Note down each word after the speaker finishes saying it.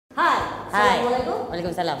Hi. Assalamualaikum.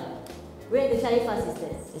 Waalaikumsalam. We're the Sharifah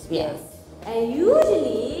sisters. Yes. And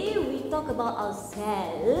usually we talk about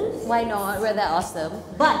ourselves. Why not? We're that awesome.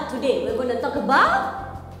 But today we're going to talk about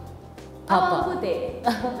Apa? Awang Putih.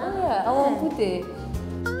 Oh ya, awang putih.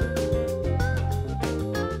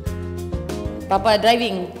 Papa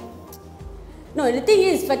driving. No, the thing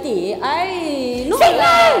is, Fatih,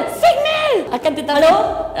 Signal! Akan tetapi.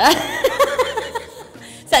 Hello?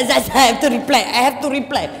 I have to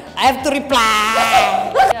reply.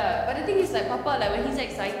 Yeah, but the thing is like Papa, like when he's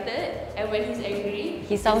excited and when he's angry,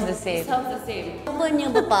 he sounds the he same. sounds the same. Namanya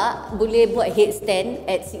bapa boleh buat headstand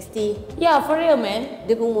at 60. Yeah, for real, man.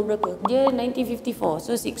 Dia umur berapa? Dia 1954,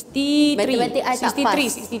 so 63. Matematik I tak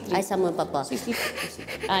pass. 63. I sama papa.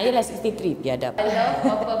 63. Yalah 63 biadab. I love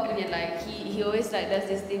Papa punya like he always like does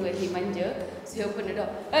this thing where he manja, so he open the door.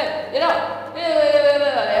 Hey, get out!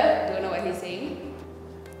 Yeah, don't know what he's saying.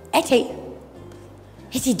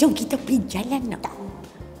 Cik, jom kita pergi jalan nak.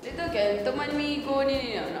 Later can teman me go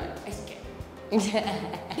ni. No, I scared.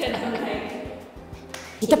 Then I'm like,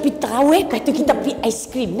 Kita pergi tarawih, lepas tu kita pergi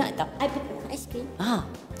aiskrim nak tak? I put ice cream.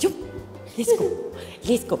 Jom.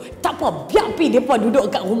 Let's go. Tak apa, biar pergi mereka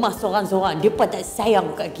duduk kat rumah seorang-seorang. Mereka tak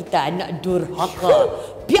sayang kat kita, anak durhaka.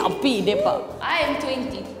 Biar pergi mereka. I am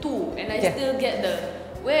 22 and I still get the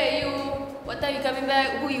where are you? What time you coming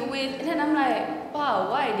back? Who you with? And then I'm like, Pa,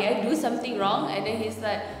 why? Did I do something wrong? And then he's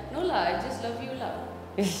like, no lah, I just love you lah.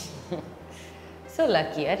 So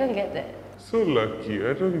lucky, I don't get that. So lucky,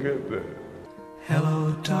 I don't get that.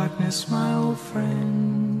 Hello, darkness, my old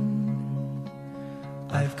friend.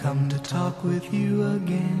 I've come to talk with you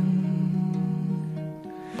again.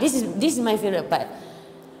 This is my favorite part.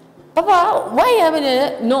 Papa, why am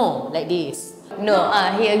I no like this? No,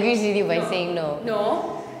 he agrees with you by saying no.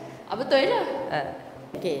 No? Betul lah.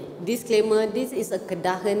 Okay, disclaimer, this is a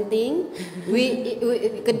Kedahan thing. We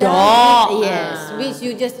Dog. Kedahan, yes, which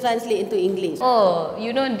you just translate into English. Oh,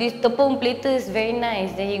 you know this tepung platter is very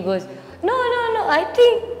nice. Then he goes, no, I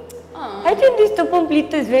think this tepung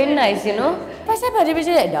platter is very nice, you know. Pasal apa dia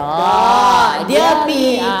macam that? Dia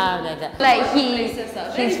pi. Like Places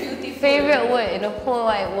are very his beautiful. favorite word in the whole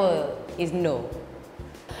wide world is no.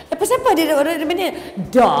 Pasal apa dia orang mana?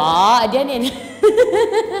 Dia ni.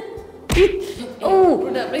 Oh,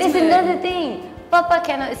 Product there's placement. another thing. Papa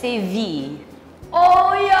cannot say V.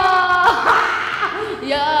 Oh yeah!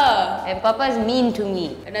 Yeah! And Papa's mean to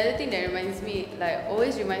me. Another thing that reminds me, like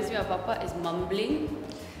always reminds me of Papa is mumbling.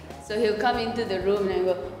 So he'll come into the room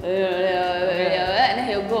and go, and then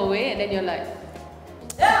he'll go away and then you're like,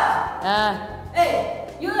 Hey,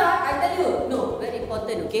 you lah, I tell you. No, very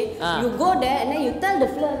important, okay? You go there and then you tell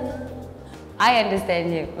the flirt. I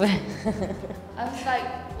understand you. I was like,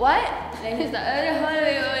 what? And he's like,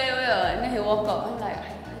 and then he'll walk out. I'm like,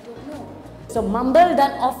 I don't know. So mumble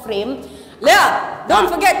dan off frame. Leah, don't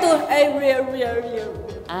forget to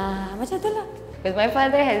Macam tu lah. Because my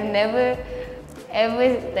father has never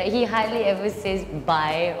ever, like he hardly ever says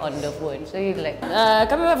bye on the phone. So he's like,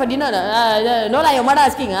 kami buat for dinner tak? No lah, your mother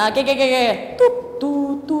asking. Okay. Tut.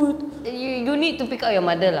 You need to pick up your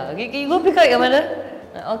mother lah. Okay, you go pick up your mother.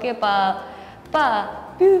 Okay, pa.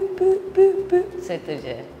 So itu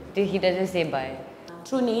je. He doesn't say bye.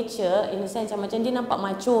 True nature, in a sense, macam dia nampak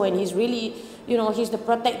macho and he's really, you know, he's the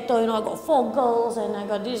protector. You know, I got 4 girls and I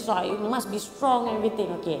got this. You must be strong and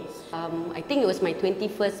everything. Okay. I think it was my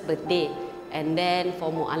 21st birthday. And then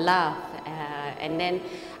for Mu'alaf. And then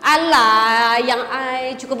Allah yang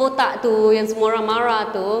I cukup botak tu, yang semua orang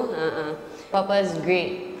marah tu. Papa's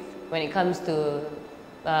great when it comes to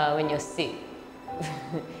when you're sick.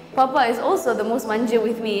 Papa is also the most manja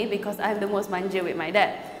with me because I'm the most manja with my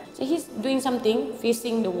dad. So he's doing something,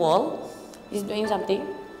 facing the wall. He's doing something.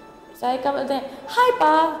 So I come up there, hi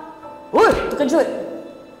Pa. Woi, terkejut.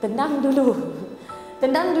 Tenang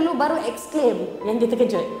dulu baru exclaim yang dia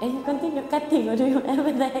terkejut. And he continued cutting or doing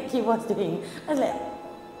whatever the heck he was doing. I was like,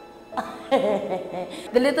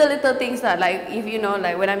 The little things lah, like if you know,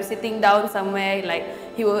 like when I'm sitting down somewhere, like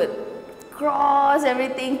he would cross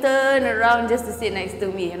everything, turn around just to sit next to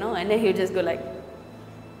me, you know, and then he'll just go like,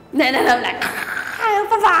 then I'm like,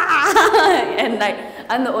 Papa, and like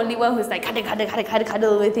I'm the only one who's like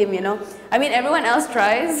cuddle with him, you know. I mean everyone else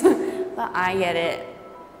tries, but I get it.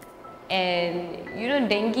 and you know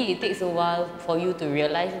dengue, it takes a while for you to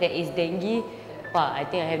realize that it's dengue. Pa, I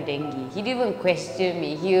think I have dengue. He didn't even question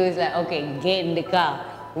me. He was like, okay, get in the car.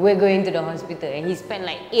 We're going to the hospital. And he spent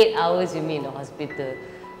like 8 hours with me in the hospital.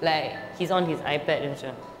 Like, he's on his iPad and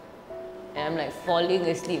stuff. And I'm like falling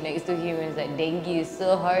asleep next to him and it's like, dengue is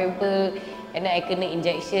so horrible. And then I kena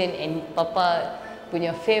injection and Papa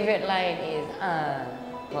punya favourite line is,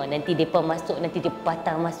 nanti depa masuk, nanti dia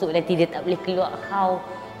patah masuk, nanti dia tak boleh keluar. How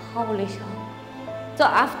Lesha? So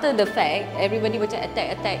after the fact, everybody macam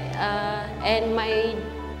attack, and my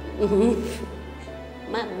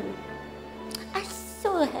mum, I'm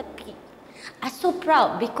so happy, I'm so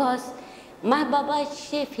proud because my baba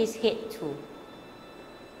shaved his head too.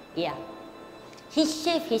 Yeah, he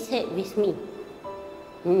shaved his head with me.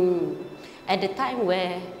 At the time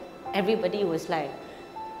where everybody was like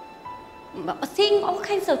saying all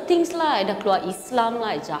kinds of things lah, dah keluar Islam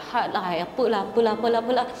lah, jahat lah, apalah.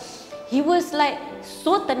 He was like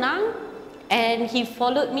so tenang, and he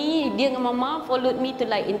followed me, dia dengan mama followed me to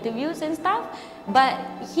like interviews and stuff, but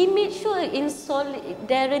he made sure in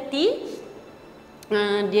solidarity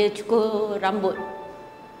dia cukur rambut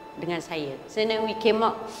dengan saya. So then we came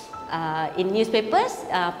up in newspapers,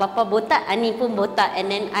 Papa botak, Ani pun botak,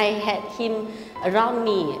 and then I had him around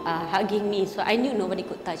me, hugging me, so I knew nobody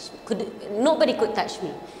could touch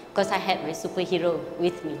me because I had my superhero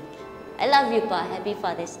with me. I love you, Pa. Happy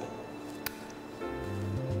Father's Day.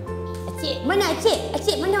 Acik, mana Acik?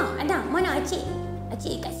 Acik mana? Ana, mana Acik?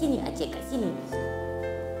 Acik kat sini, Acik kat sini.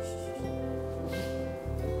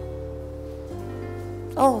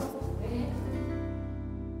 Oh,